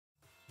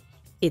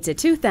It's a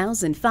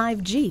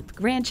 2005 Jeep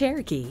Grand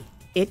Cherokee.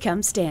 It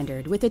comes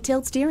standard with a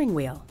tilt steering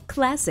wheel,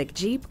 classic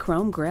Jeep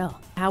chrome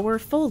grille, power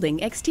folding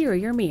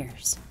exterior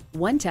mirrors,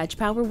 one-touch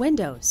power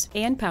windows,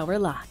 and power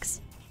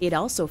locks. It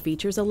also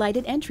features a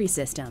lighted entry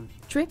system,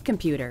 trip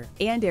computer,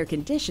 and air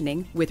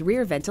conditioning with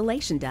rear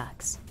ventilation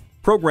ducts.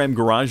 Program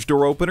garage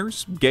door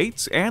openers,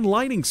 gates, and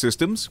lighting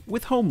systems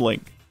with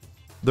HomeLink.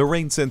 The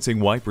rain-sensing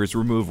wipers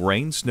remove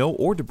rain, snow,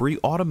 or debris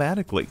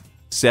automatically.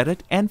 Set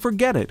it and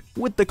forget it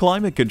with the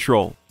climate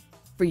control.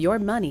 For your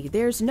money,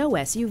 there's no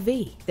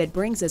SUV that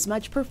brings as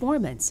much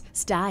performance,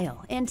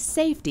 style, and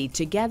safety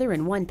together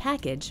in one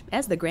package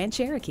as the Grand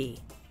Cherokee.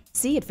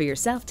 See it for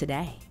yourself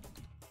today.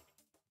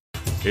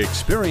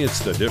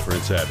 Experience the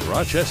difference at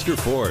Rochester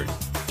Ford.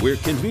 We're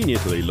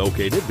conveniently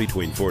located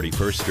between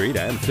 41st Street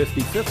and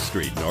 55th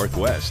Street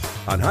Northwest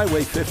on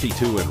Highway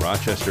 52 in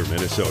Rochester,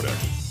 Minnesota.